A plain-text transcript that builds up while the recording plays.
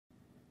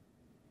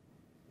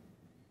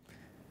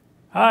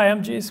Hi,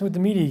 I'm Jason with the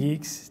Media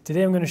Geeks.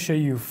 Today I'm going to show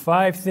you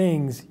 5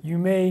 things you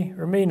may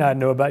or may not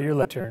know about your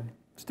Lectern.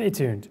 Stay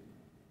tuned.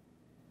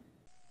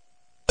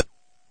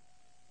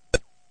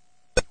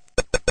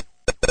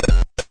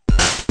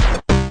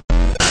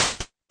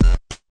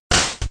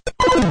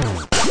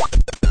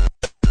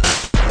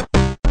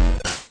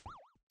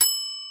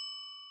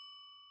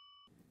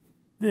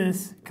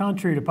 This,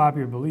 contrary to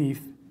popular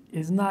belief,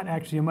 is not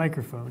actually a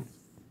microphone.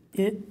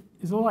 It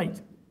is a light.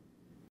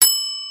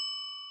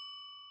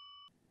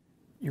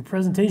 Your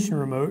presentation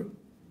remote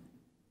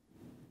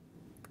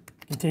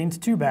contains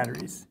 2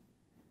 batteries,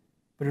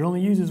 but it only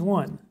uses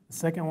one. The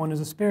second one is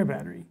a spare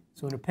battery,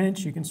 so in a pinch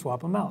you can swap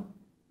them out.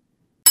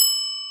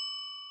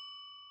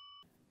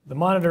 The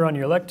monitor on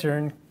your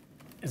Lectern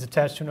is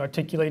attached to an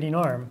articulating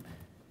arm.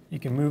 You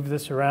can move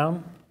this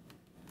around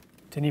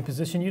to any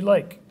position you'd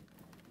like.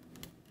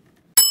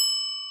 If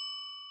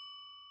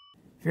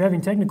you're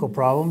having technical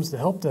problems, the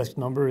help desk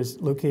number is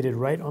located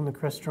right on the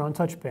Crestron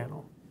touch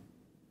panel.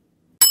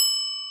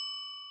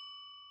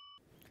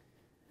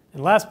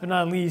 And last but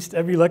not least,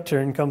 every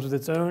Lectern comes with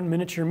its own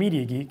miniature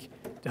Media Geek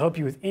to help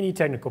you with any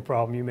technical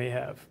problem you may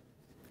have.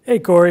 Hey,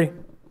 Corey.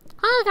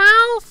 Hey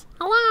guys.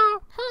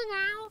 Hello. Hey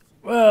guys.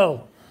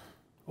 Well,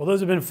 those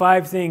have been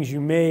 5 things you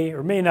may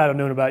or may not have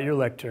known about your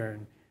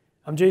Lectern.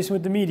 I'm Jason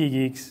with the Media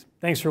Geeks.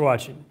 Thanks for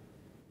watching.